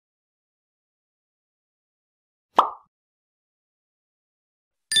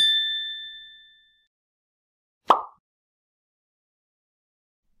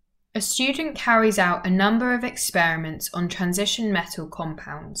A student carries out a number of experiments on transition metal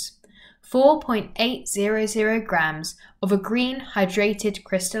compounds. 4.800 grams of a green hydrated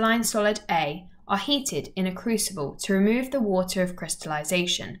crystalline solid A are heated in a crucible to remove the water of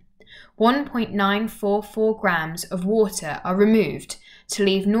crystallization. 1.944 grams of water are removed to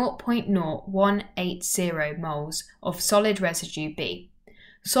leave 0.0180 moles of solid residue B.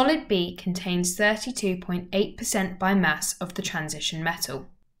 Solid B contains 32.8% by mass of the transition metal.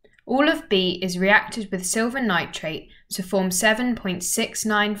 All of B is reacted with silver nitrate to form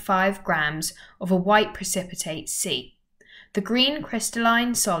 7.695 grams of a white precipitate C. The green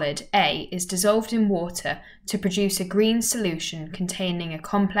crystalline solid A is dissolved in water to produce a green solution containing a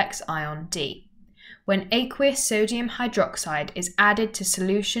complex ion D. When aqueous sodium hydroxide is added to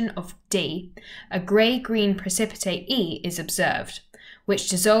solution of D, a grey-green precipitate E is observed, which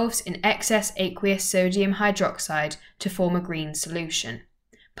dissolves in excess aqueous sodium hydroxide to form a green solution.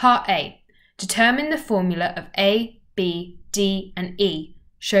 Part A. Determine the formula of A, B, D and E.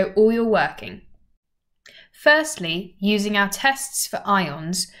 Show all your working. Firstly, using our tests for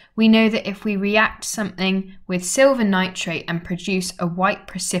ions, we know that if we react something with silver nitrate and produce a white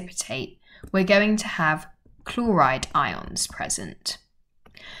precipitate, we're going to have chloride ions present.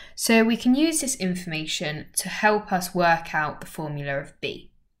 So we can use this information to help us work out the formula of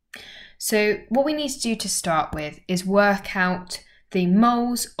B. So what we need to do to start with is work out the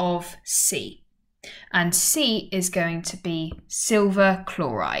moles of C. And C is going to be silver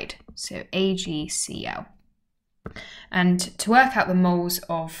chloride, so AgCl. And to work out the moles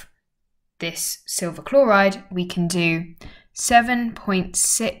of this silver chloride, we can do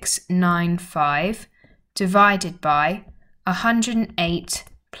 7.695 divided by 108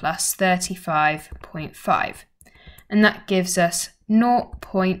 plus 35.5. And that gives us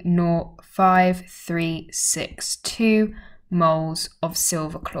 0.05362 moles of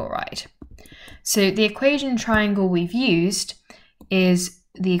silver chloride. So the equation triangle we've used is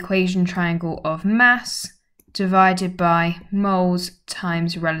the equation triangle of mass divided by moles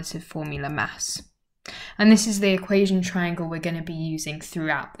times relative formula mass. And this is the equation triangle we're going to be using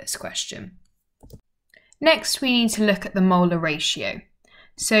throughout this question. Next, we need to look at the molar ratio.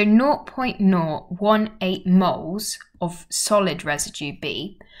 So 0.018 moles of solid residue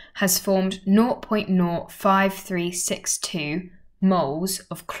B has formed 0.05362 moles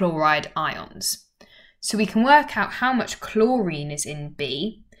of chloride ions. So we can work out how much chlorine is in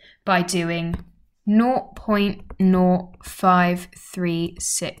B by doing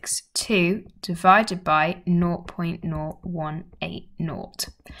 0.05362 divided by 0.0180.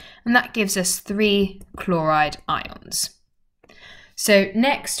 And that gives us 3 chloride ions. So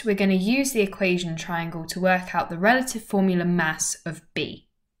next we're going to use the equation triangle to work out the relative formula mass of B.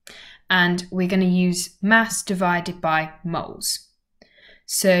 And we're going to use mass divided by moles.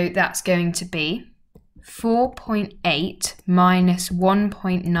 So that's going to be 4.8 minus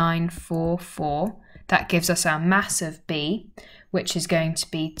 1.944. That gives us our mass of B, which is going to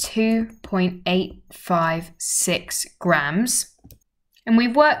be 2.856 grams. And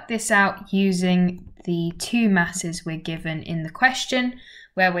we've worked this out using the two masses we're given in the question,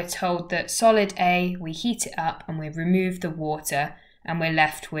 where we're told that solid A, we heat it up and we remove the water and we're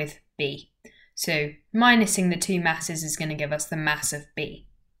left with B. So minusing the two masses is going to give us the mass of B.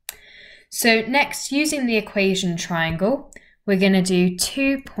 So next, using the equation triangle, we're going to do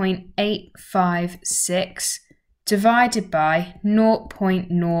 2.856 divided by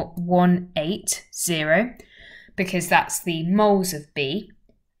 0.0180, because that's the moles of B.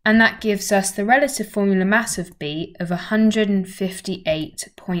 And that gives us the relative formula mass of B of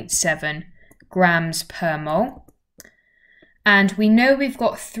 158.7 grams per mole. And we know we've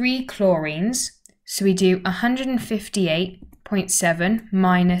got 3 chlorines, so we do 158.7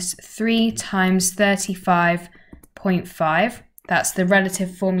 minus 3 times 35.5. That's the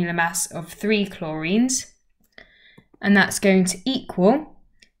relative formula mass of 3 chlorines. And that's going to equal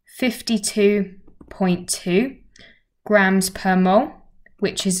 52.2 grams per mole,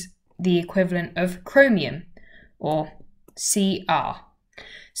 which is the equivalent of chromium, or Cr.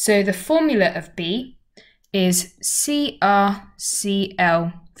 So the formula of B is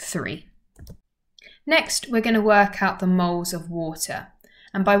CrCl3. Next, we're going to work out the moles of water.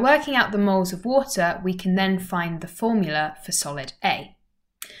 And by working out the moles of water, we can then find the formula for solid A.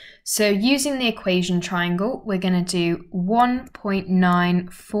 So using the equation triangle, we're going to do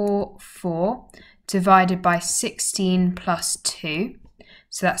 1.944 divided by 16 plus 2.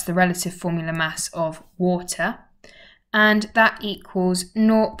 So that's the relative formula mass of water. And that equals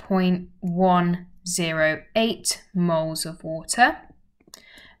 0.108 moles of water.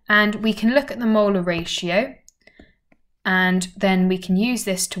 And we can look at the molar ratio. and then we can use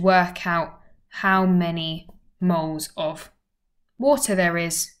this to work out how many moles of water there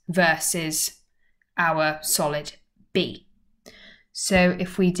is versus our solid B. So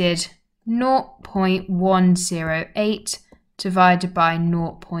if we did 0.108 divided by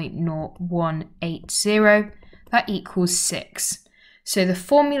 0.0180, that equals 6. So the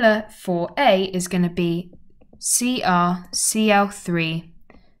formula for A is going to be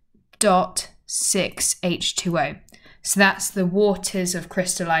CrCl3.6H2O. So that's the waters of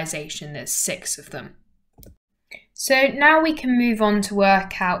crystallization. There's 6 of them. So now we can move on to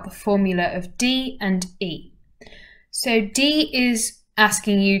work out the formula of D and E. So D is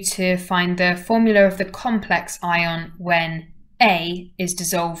asking you to find the formula of the complex ion when A is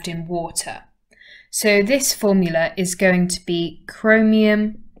dissolved in water. So this formula is going to be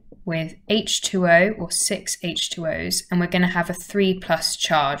chromium with H2O, or 6 H2Os, and we're going to have a 3+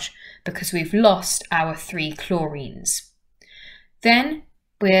 charge because we've lost our 3 chlorines. Then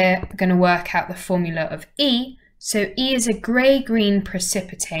we're going to work out the formula of E. So E is a grey-green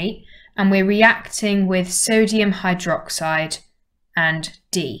precipitate, and we're reacting with sodium hydroxide and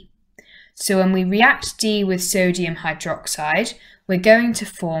D. So when we react D with sodium hydroxide, we're going to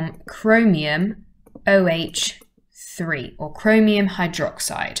form chromium OH3, or chromium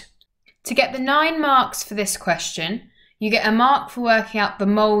hydroxide. To get the 9 marks for this question, you get a mark for working out the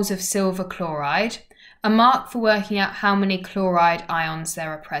moles of silver chloride, a mark for working out how many chloride ions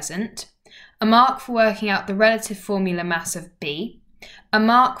there are present, a mark for working out the relative formula mass of B, a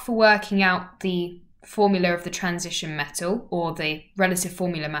mark for working out the formula of the transition metal, or the relative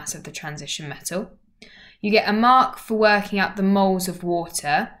formula mass of the transition metal. You get a mark for working out the moles of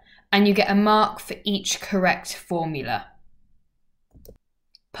water, and you get a mark for each correct formula.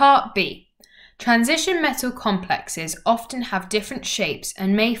 Part B. Transition metal complexes often have different shapes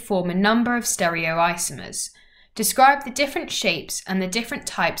and may form a number of stereoisomers. Describe the different shapes and the different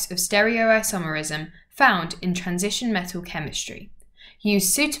types of stereoisomerism found in transition metal chemistry.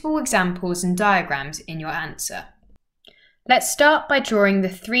 Use suitable examples and diagrams in your answer. Let's start by drawing the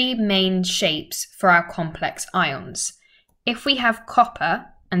 3 main shapes for our complex ions. If we have copper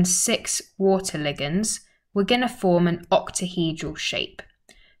and 6 water ligands, we're going to form an octahedral shape.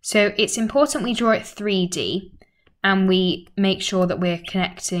 So it's important we draw it 3D, and we make sure that we're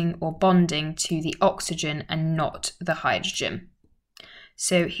connecting or bonding to the oxygen and not the hydrogen.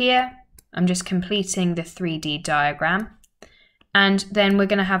 So here I'm just completing the 3D diagram, and then we're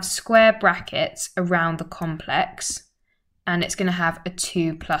going to have square brackets around the complex, and it's going to have a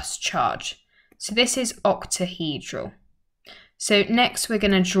 2+ charge. So this is octahedral. So next we're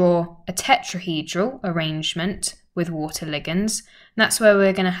going to draw a tetrahedral arrangement with water ligands, and that's where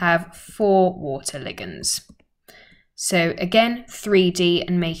we're going to have 4 water ligands. So again, 3D,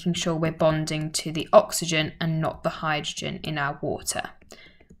 and making sure we're bonding to the oxygen and not the hydrogen in our water.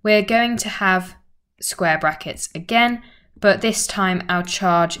 We're going to have square brackets again, but this time our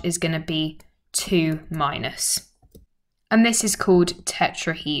charge is going to be 2-, and this is called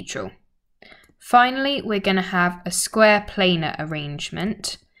tetrahedral. Finally, we're going to have a square planar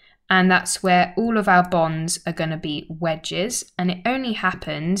arrangement, and that's where all of our bonds are going to be wedges, and it only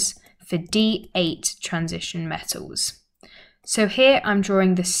happens for D8 transition metals. So here I'm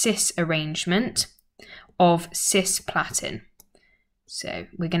drawing the cis arrangement of cisplatin. So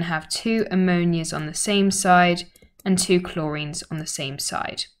we're going to have 2 ammonias on the same side and 2 chlorines on the same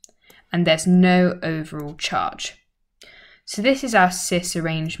side, and there's no overall charge. So this is our cis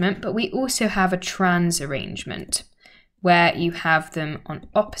arrangement, but we also have a trans arrangement where you have them on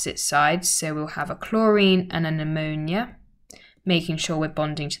opposite sides. So we'll have a chlorine and an ammonia, making sure we're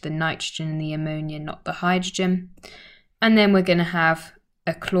bonding to the nitrogen and the ammonia, not the hydrogen. And then we're going to have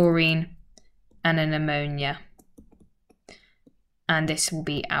a chlorine and an ammonia, and this will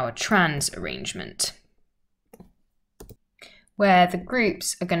be our trans arrangement, where the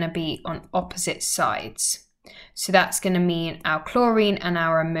groups are going to be on opposite sides. So that's going to mean our chlorine and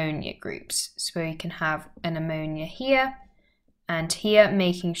our ammonia groups. So we can have an ammonia here and here,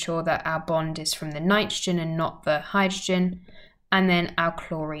 making sure that our bond is from the nitrogen and not the hydrogen, and then our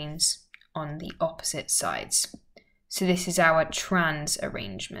chlorines on the opposite sides. So this is our trans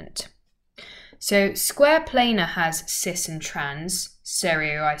arrangement. So square planar has cis and trans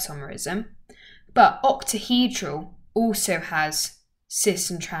stereoisomerism, but octahedral also has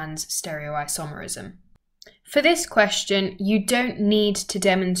cis and trans stereoisomerism. For this question, you don't need to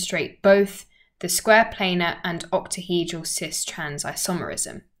demonstrate both the square planar and octahedral cis-trans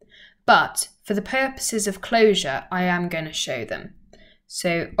isomerism, but for the purposes of closure, I am going to show them.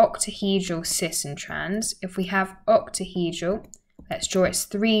 So octahedral cis and trans, if we have octahedral, let's draw its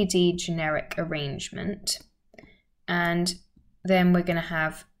 3D generic arrangement, and then we're going to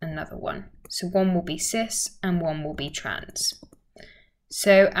have another one. So one will be cis and one will be trans.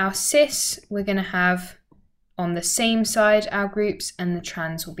 So our cis we're going to have on the same side, our groups, and the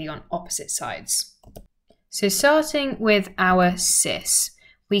trans will be on opposite sides. So starting with our cis,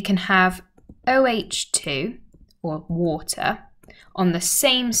 we can have OH2, or water, on the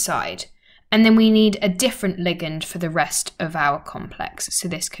same side, and then we need a different ligand for the rest of our complex. So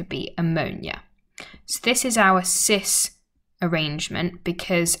this could be ammonia. So this is our cis arrangement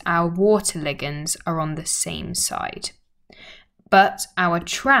because our water ligands are on the same side. But our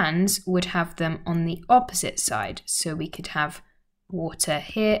trans would have them on the opposite side. So we could have water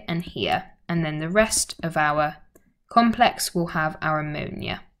here and here, and then the rest of our complex will have our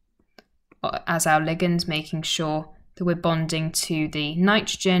ammonia as our ligands, making sure that we're bonding to the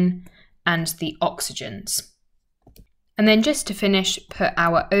nitrogen and the oxygens. And then just to finish, put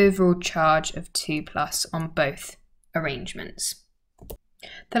our overall charge of 2+ on both arrangements.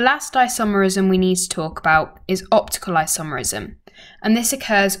 The last isomerism we need to talk about is optical isomerism, and this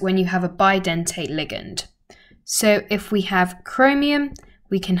occurs when you have a bidentate ligand. So if we have chromium,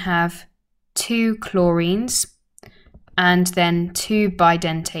 we can have 2 chlorines and then 2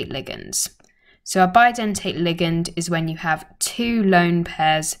 bidentate ligands. So a bidentate ligand is when you have 2 lone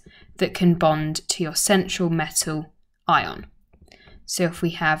pairs that can bond to your central metal ion. So if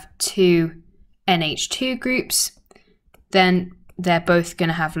we have 2 NH2 groups, then they're both going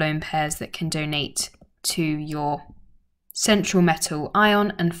to have lone pairs that can donate to your central metal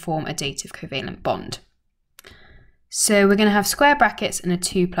ion and form a dative covalent bond. So we're going to have square brackets and a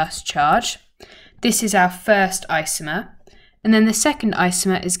 2+ charge. This is our first isomer. And then the second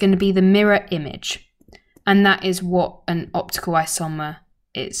isomer is going to be the mirror image. And that is what an optical isomer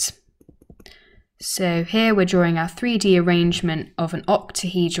is. So here we're drawing our 3D arrangement of an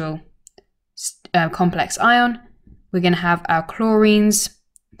octahedral complex ion. We're going to have our chlorines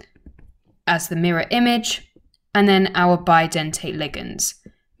as the mirror image, and then our bidentate ligands,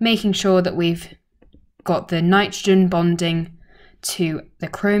 making sure that we've got the nitrogen bonding to the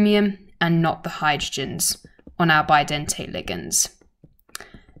chromium and not the hydrogens on our bidentate ligands.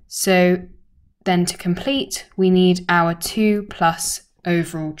 So then to complete, we need our 2+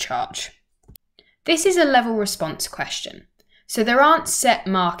 overall charge. This is a level response question, so there aren't set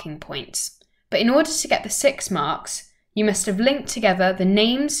marking points, but in order to get the 6 marks, you must have linked together the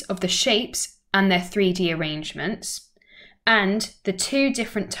names of the shapes and their 3D arrangements, and the 2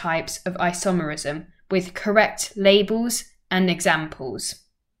 different types of isomerism with correct labels and examples.